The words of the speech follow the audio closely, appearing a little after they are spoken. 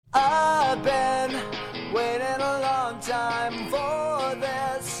I've been waiting a long time for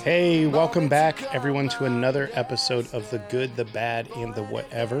this. Hey, welcome back, everyone, to another episode of The Good, the Bad, and the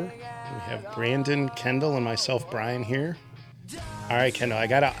Whatever. We have Brandon, Kendall, and myself, Brian, here. All right, Kendall,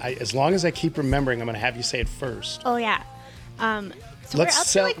 as long as I keep remembering, I'm going to have you say it first. Oh, yeah. So we're up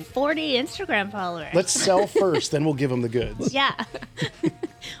to like 40 Instagram followers. Let's sell first, then we'll give them the goods. Yeah.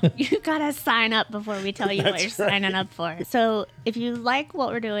 You gotta sign up before we tell you what you're signing up for. So if you like what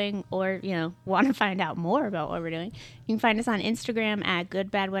we're doing or, want to find out more about what we're doing, you can find us on Instagram at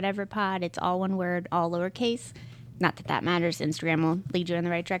goodbadwhateverpod. It's all one word, all lowercase. Not that that matters. Instagram will lead you in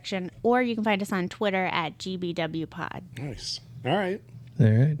the right direction. Or you can find us on Twitter at GBWpod. Nice. All right. All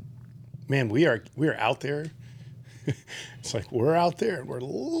right. Man, we are out there. It's like we're out there and we're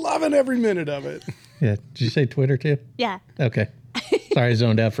loving every minute of it. Yeah. Did you say Twitter too? Yeah. Okay. Sorry, I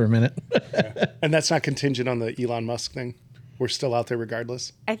zoned out for a minute. Yeah. And that's not contingent on the Elon Musk thing? We're still out there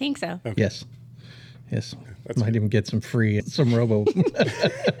regardless? I think so. Okay. Yes. Might even get some robo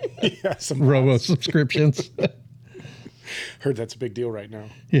robo subscriptions. Heard that's a big deal right now.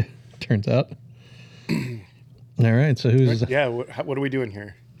 Yeah, turns out. All right, so who's... Yeah, what are we doing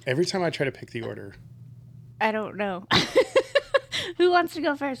here? Every time I try to pick the order... I don't know. Who wants to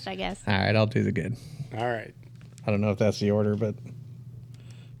go first, I guess? All right, I'll do the good. All right. I don't know if that's the order, but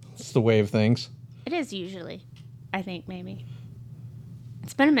it's the way of things. It is usually. I think, maybe.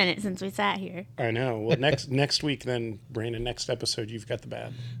 It's been a minute since we sat here. I know. Well, next week then, Brandon, next episode, you've got the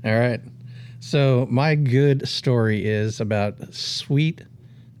bad. All right. So my good story is about sweet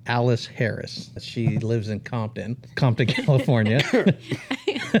Alice Harris. She lives in Compton, California.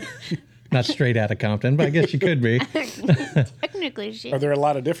 Not straight out of Compton, but I guess she could be. Technically, she. Are there a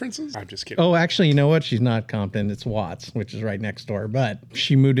lot of differences? I'm just kidding. Oh, actually, you know what? She's not Compton. It's Watts, which is right next door. But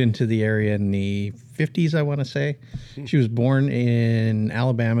she moved into the area in the 50s, I want to say. She was born in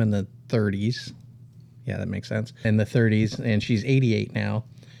Alabama in the 30s. Yeah, that makes sense. In the 30s, and she's 88 now.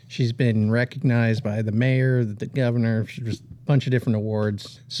 She's been recognized by the mayor, the governor, just a bunch of different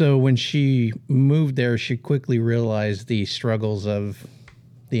awards. So when she moved there, she quickly realized the struggles of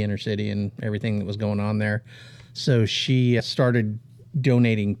the inner city and everything that was going on there. So she started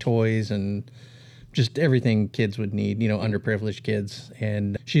donating toys and just everything kids would need, underprivileged kids.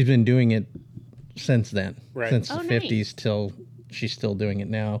 And she's been doing it since then, since the 50s till she's still doing it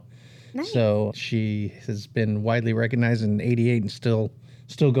now. Nice. So she has been widely recognized in 88 and still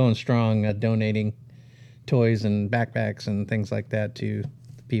going strong, donating toys and backpacks and things like that to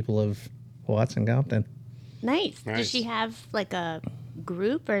the people of Watts and Compton. Nice. Does she have like a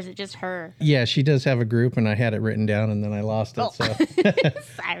group or is it just her? Yeah, she does have a group, and I had it written down and then I lost it. So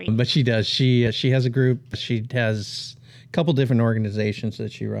Sorry. But she does. She has a group. She has a couple different organizations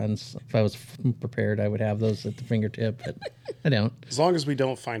that she runs. If I was prepared, I would have those at the fingertip, but I don't. As long as we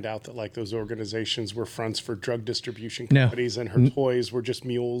don't find out that like those organizations were fronts for drug distribution companies and her toys were just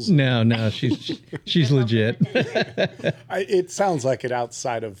mules. No, she's legit. It sounds like it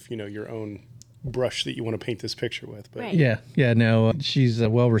outside of, your own brush that you want to paint this picture with. But Right. Yeah, no, she's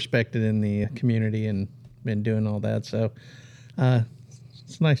well respected in the community and been doing all that. So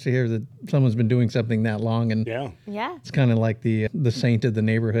it's nice to hear that someone's been doing something that long. And yeah. it's kind of like the saint of the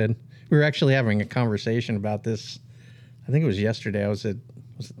neighborhood. We were actually having a conversation about this. I think it was yesterday. Was it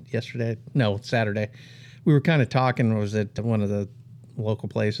yesterday? No, Saturday. We were kind of talking. I was at one of the local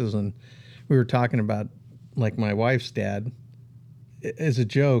places, and we were talking about like my wife's dad. As a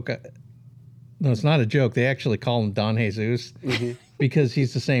joke. No, it's not a joke. They actually call him Don Jesus because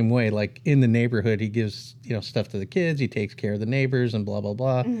he's the same way. Like in the neighborhood, he gives stuff to the kids. He takes care of the neighbors and blah blah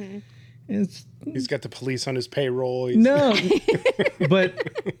blah. Mm-hmm. He's got the police on his payroll. No, but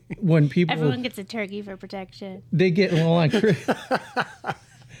when people Everyone gets a turkey for protection. they get on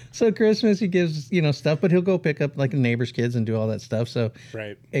so Christmas he gives stuff, but he'll go pick up like the neighbors' kids and do all that stuff. So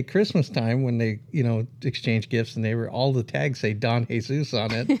Right. at Christmas time when they exchange gifts, and all the tags say Don Jesus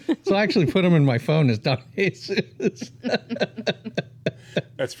on it. So I actually put them in my phone as Don Jesus.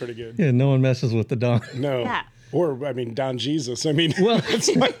 That's pretty good. Yeah, no one messes with the Don. No. Yeah. Or, Don Jesus. Well,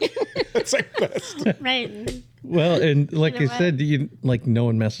 it's like best. Right. Well, and like Either I said, no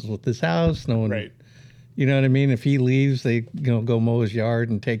one messes with this house. No one, Right. You know what I mean? If he leaves, they go mow his yard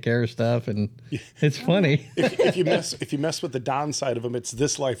and take care of stuff, and it's funny. If you mess with the Don side of him, it's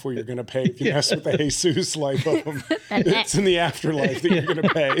this life where you're going to pay. If you mess with the Jesus life of him, it's in the afterlife that you're going to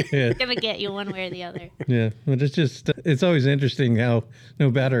pay. Yeah, Gonna get you one way or the other. yeah. But it's always interesting how no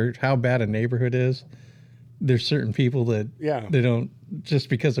matter how bad a neighborhood is, there's certain people that they don't, just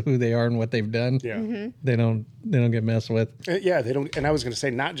because of who they are and what they've done. Yeah. They don't get messed with. Yeah, they don't. And I was going to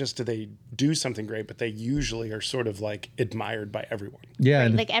say, not just do they do something great, but they usually are sort of like admired by everyone. Yeah.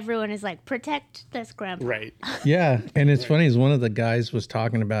 And, Like everyone is like, protect this grandpa. Right. yeah. And it's funny is one of the guys was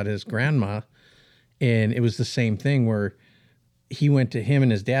talking about his grandma, and it was the same thing where him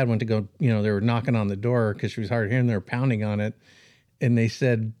and his dad went to go, they were knocking on the door because she was hard of hearing. They were pounding on it. And they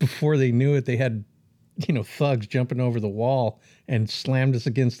said before they knew it, they had, thugs jumping over the wall and slammed us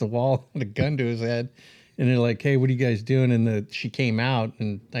against the wall with a gun to his head. And they're like, "Hey, what are you guys doing?" And she came out,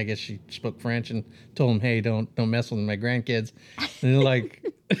 and I guess she spoke French and told them, "Hey, don't mess with my grandkids." And they're like,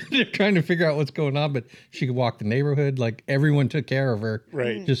 they're trying to figure out what's going on, but she could walk the neighborhood. Like everyone took care of her,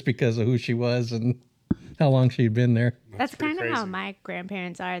 Right. just because of who she was and how long she'd been there. That's kind of how crazy. my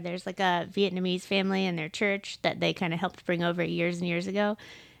grandparents are. There's like a Vietnamese family in their church that they kind of helped bring over years and years ago.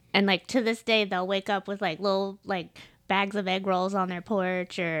 And like to this day, they'll wake up with like little like bags of egg rolls on their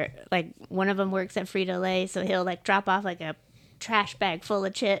porch, or like one of them works at Frito-Lay. So he'll like drop off like a trash bag full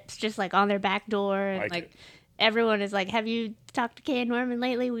of chips just like on their back door. And Like like it. everyone is like, "Have you talked to Kay and Norman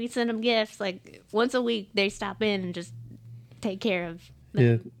lately? We send them gifts." Like once a week they stop in and just take care of them.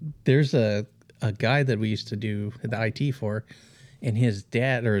 Yeah, there's a guy that we used to do the IT for, and his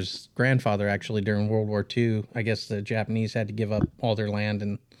dad or his grandfather actually during World War II, I guess the Japanese had to give up all their land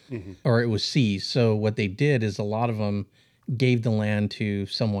and or it was seized. So what they did is a lot of them gave the land to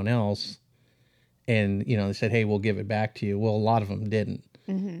someone else, and they said, "Hey, we'll give it back to you." Well, a lot of them didn't,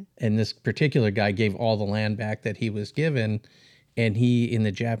 and this particular guy gave all the land back that he was given. And he, in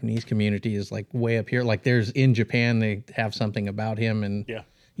the Japanese community, is like way up here. Like there's in Japan, they have something about him, and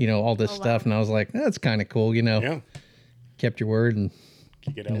Yeah. all this stuff. And I was like, that's kind of cool, Yeah. Kept your word, and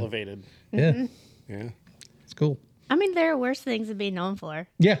You get elevated. yeah, Yeah. it's cool. I mean, there are worse things to be known for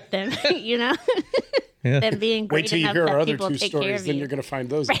Yeah, than yeah, than being great Wait till you enough hear that our other people two take care stories, of then you. you're going to find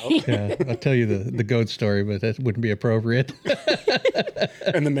those out. yeah. I'll tell you the goat story, but that wouldn't be appropriate.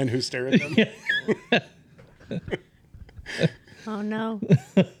 And the men who stare at them. Oh no.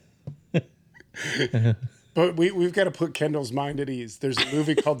 But we've got to put Kendall's mind at ease. There's a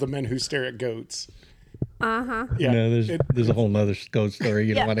movie called The Men Who Stare at Goats. Yeah. There's a whole nother goat story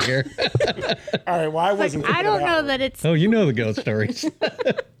you don't want to hear. All right. Well, I wasn't. I thinking don't of know one. that it's Oh, you know the goat stories.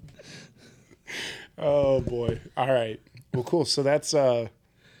 Oh boy. All right. Well, cool. So that's our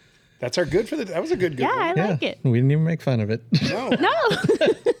good for the. That was a good yeah, I one. like it. We didn't even make fun of it. No, No.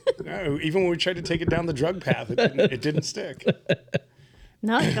 no. Even when we tried to take it down the drug path, it didn't stick.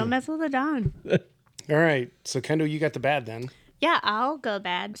 No, you don't mess with the Don. All right. So Kendall, you got the bad then. Yeah, I'll go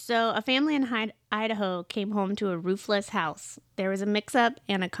bad. So, a family in Idaho came home to a roofless house. There was a mix-up,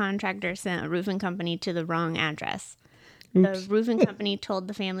 and a contractor sent a roofing company to the wrong address. The roofing company told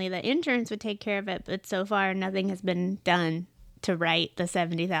the family that insurance would take care of it, but so far nothing has been done to right the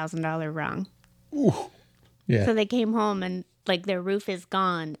 $70,000 wrong. Yeah. So they came home and like their roof is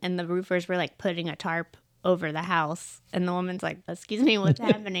gone, and the roofers were like putting a tarp over the house, and the woman's like, "Excuse me, what's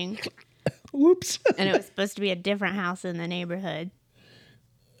happening?" Whoops. And it was supposed to be a different house in the neighborhood.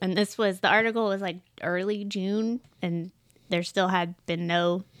 And the article was like early June, and there still had been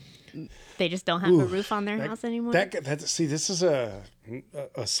they just don't have a roof on their house anymore. See, this is a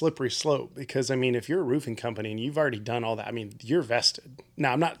slippery slope, because I mean, if you're a roofing company and you've already done all that, I mean, you're vested.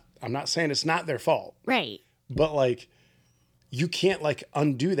 Now, I'm not saying it's not their fault, Right. but like, you can't like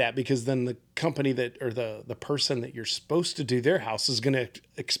undo that, because then the company or the person that you're supposed to do their house is going to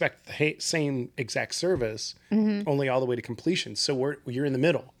expect the same exact service, only all the way to completion. So you're in the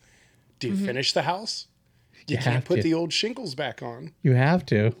middle. Do you finish the house? You can't have put to. the old shingles back on. You have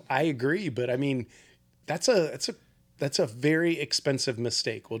to. I agree, but I mean, that's a very expensive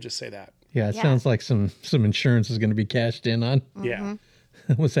mistake. We'll just say that. Yeah, it Yeah. sounds like some insurance is going to be cashed in on. Yeah.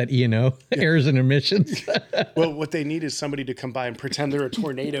 What's that, E&O? Errors and omissions. Well, what they need is somebody to come by and pretend they're a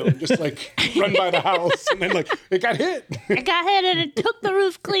tornado and just like run by the house, and then like it got hit. It got hit and it took the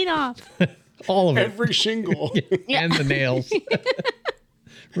roof clean off. All of it. Every shingle. And the nails.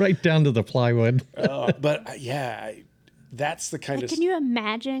 Right down to the plywood. That's the kind of. Can you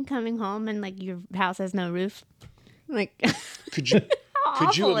imagine coming home and like your house has no roof? Like, Could you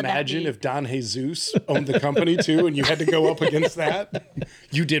awful would that imagine be? if Don Jesus owned the company too, and you had to go up against that?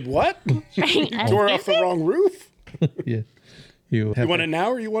 You did what? You tore off the wrong roof. Yeah. You You want it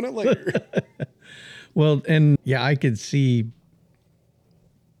now or you want it later? Well, and yeah, I could see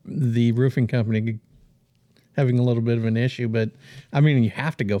the roofing company having a little bit of an issue, but I mean, you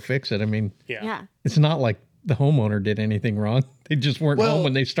have to go fix it. I mean, Yeah. yeah. it's not like the homeowner did anything wrong. They just weren't home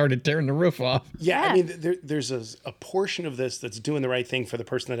when they started tearing the roof off. Yeah, Yeah. I mean, there's a portion of this that's doing the right thing for the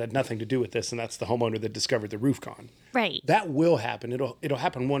person that had nothing to do with this, and that's the homeowner that discovered the roof gone. Right. That will happen. It'll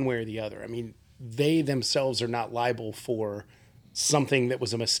happen one way or the other. I mean, they themselves are not liable for something that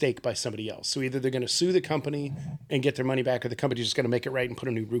was a mistake by somebody else. So either they're going to sue the company and get their money back, or the company's just going to make it right and put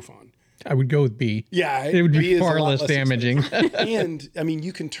a new roof on. I would go with B. Yeah, It would B be is a far lot less less damaging. And I mean,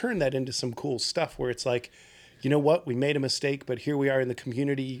 you can turn that into some cool stuff where it's like, you know what, we made a mistake, but here we are in the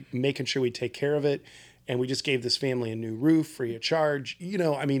community making sure we take care of it. And we just gave this family a new roof free of charge. You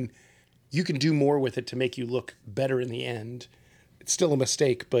know, I mean, you can do more with it to make you look better in the end. It's still a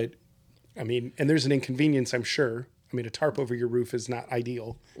mistake, but I mean, and there's an inconvenience, I'm sure. I mean, a tarp over your roof is not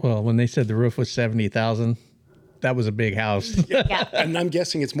ideal. Well, when they said the roof was 70,000, that was a big house. Yeah. And I'm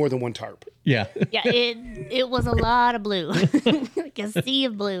guessing it's more than one tarp. Yeah. Yeah, it was a lot of blue. Like a sea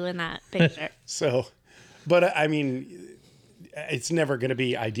of blue in that picture. So, but I mean, it's never going to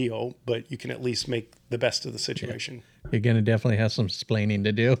be ideal, but you can at least make the best of the situation. You're going to definitely have some explaining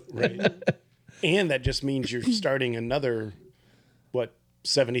to do. Right. And that just means you're starting another, what,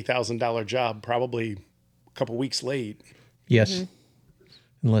 $70,000 job, probably a couple weeks late. Yes.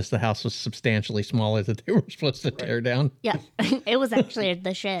 Unless the house was substantially smaller that they were supposed to tear down. Yeah. It was actually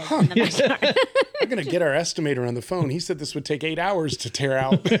the shed in the backyard. I'm going to get our estimator on the phone. He said this would take 8 hours to tear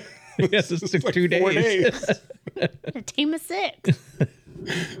out. Yes, it took Like 2 4 days. days. A team of 6.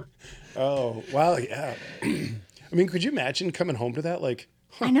 Oh, wow. Yeah. I mean, could you imagine coming home to that? Like,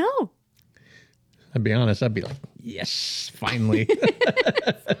 I know. I'd be honest, I'd be like, yes, finally.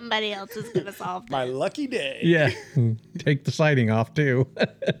 Somebody else is going to solve my this. lucky day. Yeah. Take the siding off too.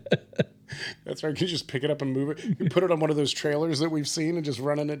 That's right. You just pick it up and move it. You put it on one of those trailers that we've seen and just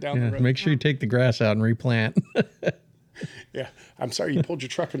running it down Yeah, the road. make sure you take the grass out and replant. Yeah. I'm sorry you pulled your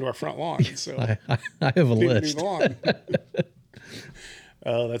truck into our front lawn. So I have a need a new list. lawn.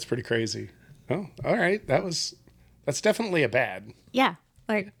 Oh, that's pretty crazy. Oh, all right. That's definitely a bad. Yeah.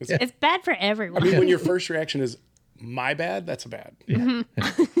 Like, it's bad for everyone. I mean, when your first reaction is my bad, that's a bad. Damn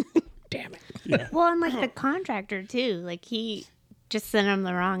it. Well, and like the contractor, too. Like, he just sent him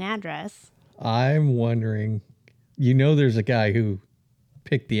the wrong address. I'm wondering, there's a guy who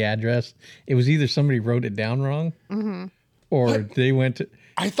picked the address. It was either somebody wrote it down wrong or they went to.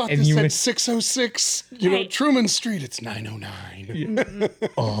 I thought And this you said went- 606, Right. Truman Street. It's 909.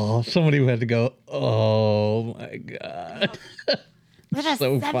 Oh, somebody had to go, oh my God. Was it a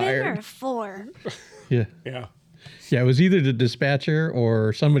So 7 fired. or a 4? Yeah. Yeah. Yeah, it was either the dispatcher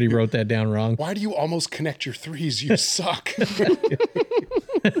or somebody wrote that down wrong. Why do you almost connect your threes? You suck.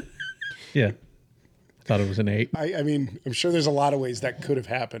 Yeah. Thought it was an 8. I mean, I'm sure there's a lot of ways that could have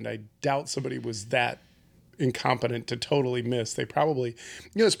happened. I doubt somebody was that incompetent to totally miss. They probably,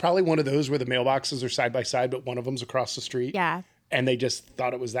 it's probably one of those where the mailboxes are side by side, but one of them's across the street. Yeah. And they just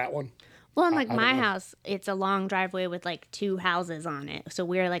thought it was that one. Well, and like I don't my know. house, it's a long driveway with like 2 houses on it. So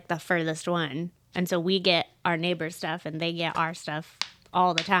we're like the furthest one. And so we get our neighbor's stuff and they get our stuff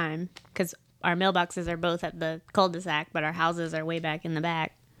all the time because our mailboxes are both at the cul-de-sac, but our houses are way back in the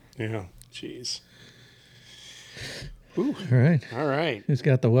back. Yeah. Jeez. All right. All right. Who's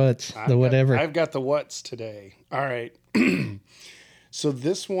got the what's? The whatever. I've got the what's today. All right. So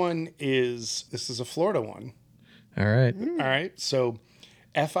this is a Florida one. All right. All right. So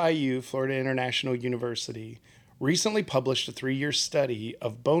FIU, Florida International University, recently published a 3-year study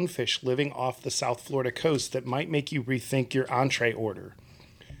of bonefish living off the South Florida coast that might make you rethink your entree order.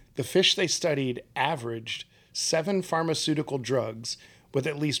 The fish they studied averaged 7 pharmaceutical drugs with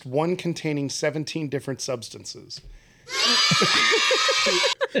at least one containing 17 different substances.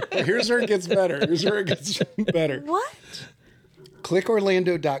 Here's where it gets better. What?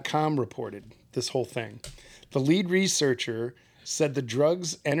 ClickOrlando.com reported this whole thing. The lead researcher said the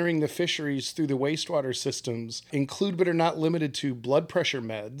drugs entering the fisheries through the wastewater systems include but are not limited to blood pressure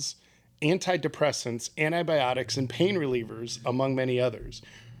meds, antidepressants, antibiotics, and pain relievers, among many others.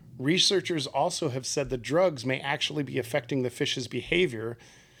 Researchers also have said the drugs may actually be affecting the fish's behavior.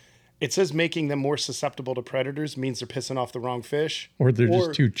 It says making them more susceptible to predators means they're pissing off the wrong fish. Or they're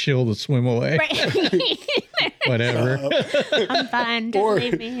just too chill to swim away. Right. Whatever. I'm fine. Just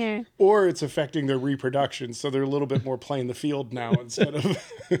leave me here. Or it's affecting their reproduction, so they're a little bit more playing the field now instead of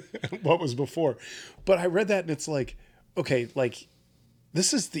what was before. But I read that and it's like, okay, like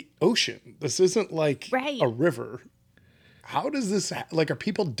this is the ocean. This isn't like Right. a river. How does this, like, are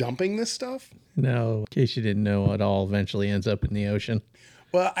people dumping this stuff? No, in case you didn't know, it all eventually ends up in the ocean.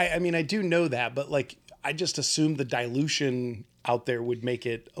 Well, I mean, I do know that, but like, I just assumed the dilution out there would make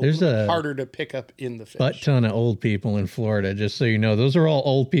it There's little a harder to pick up in the fish. Butt ton of old people in Florida, just so you know. Those are all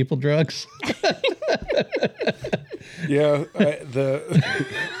old people drugs. Yeah,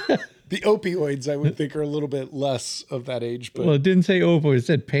 the opioids I would think are a little bit less of that age, but Well, it didn't say opioids, it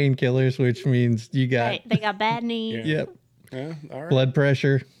said painkillers, which means you got Right. They got bad knees, Yeah. yep, yeah, all right. blood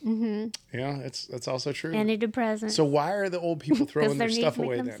pressure. Yeah, that's also true. antidepressants. So why are the old people because throwing their their knees stuff make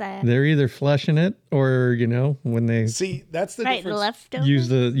away them then? sad. They're either flushing it or, when they See, that's the Right, the difference. leftovers. use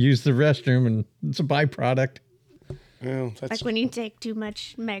the restroom and it's a byproduct. Well, that's Like when you take too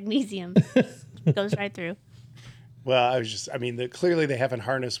much magnesium, goes right through. well. Clearly they haven't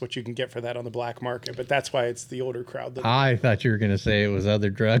harnessed what you can get for that on the black market, but that's why it's the older crowd. That, I thought you were going to say it was other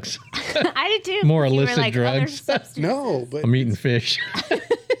drugs. I did too. More You were illicit like, other drugs. substances. no, but I'm eating fish.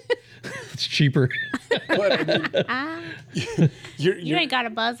 It's cheaper. but I mean, You you're ain't got a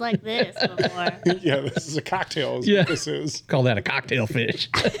buzz like this before. yeah. This is a cocktail. Is Yeah. what this is. Call that a cocktail fish.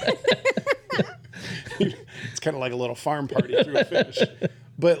 It's kind of like a little farm party through a fish.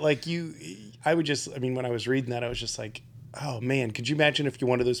 But like I would just, when I was reading that, I was just like, oh man, could you imagine if you're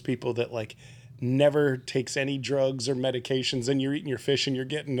one of those people that like never takes any drugs or medications and you're eating your fish and you're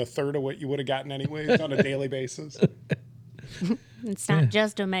getting a third of what you would have gotten anyways on a daily basis? It's not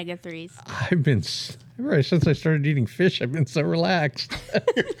just omega-3s. Ever since I started eating fish, I've been so relaxed.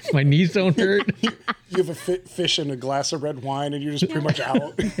 My knees don't hurt. You have a fish and a glass of red wine and you're just pretty much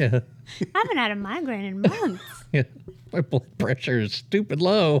out. Yeah. I haven't had a migraine in months. Yeah. My blood pressure is stupid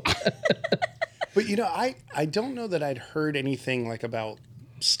low. But I don't know that I'd heard anything like about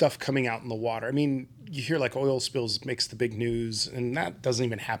stuff coming out in the water. I mean, you hear like oil spills makes the big news, and that doesn't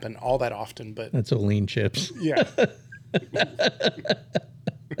even happen all that often. But That's Olean chips. yeah.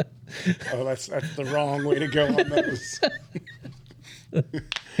 Oh, that's the wrong way to go on those.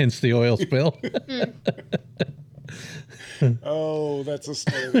 Hence the oil spill. Oh, that's a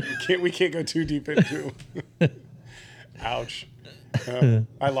story we can't go too deep into. Ouch.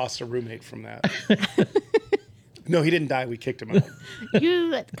 I lost a roommate from that. No, he didn't die. We kicked him out.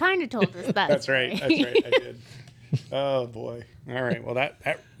 You kind of told us that. That's right. That's right. I did. Oh boy. All right. Well, that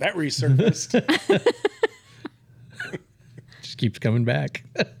resurfaced. Just keeps coming back.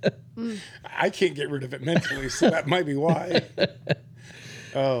 I can't get rid of it mentally, so that might be why.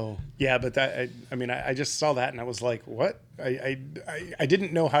 Oh yeah, but I just saw that and I was like, what? I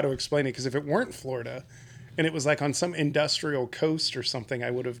didn't know how to explain it, because if it weren't Florida, and it was like on some industrial coast or something,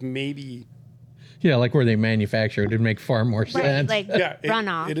 I would have maybe. Yeah, like where they manufacture it. It'd make far more Right, sense. like Yeah,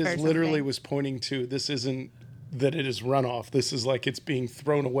 runoff. It is or literally something. was pointing to, this isn't that it is runoff. This is like it's being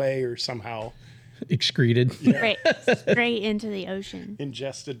thrown away or somehow Excreted. straight into the ocean.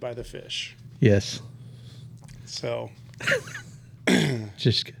 ingested by the fish. Yes. So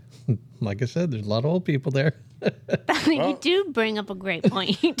Just like I said, there's a lot of old people there. You do bring up a great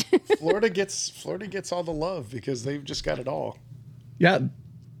point. Florida gets all the love because they've just got it all. Yeah.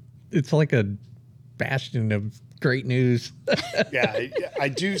 It's like a bastion of great news. Yeah, I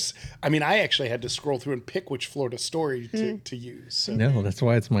do. I actually had to scroll through and pick which Florida story to use. So. No, that's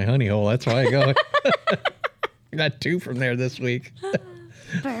why it's my honey hole. That's why I go. I got 2 from there this week.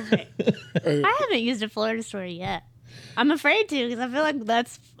 Perfect. I haven't used a Florida story yet. I'm afraid to, because I feel like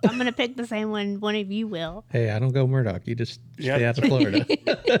I'm going to pick the same one of you will. Hey, I don't go Murdoch. You just Yeah, stay out of Florida.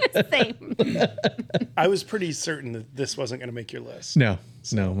 Same. I was pretty certain that this wasn't going to make your list. No,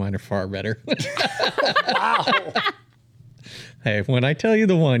 mine are far better. Wow. Hey, when I tell you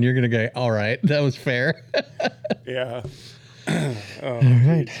the one, you're going to go, all right, that was fair. Yeah. All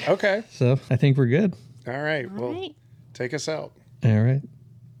right. Okay. So I think we're good. All right. All Well, right. take us out. All right.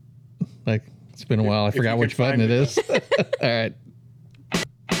 Like, it's been a while. I if forgot you which can button find it is. All right.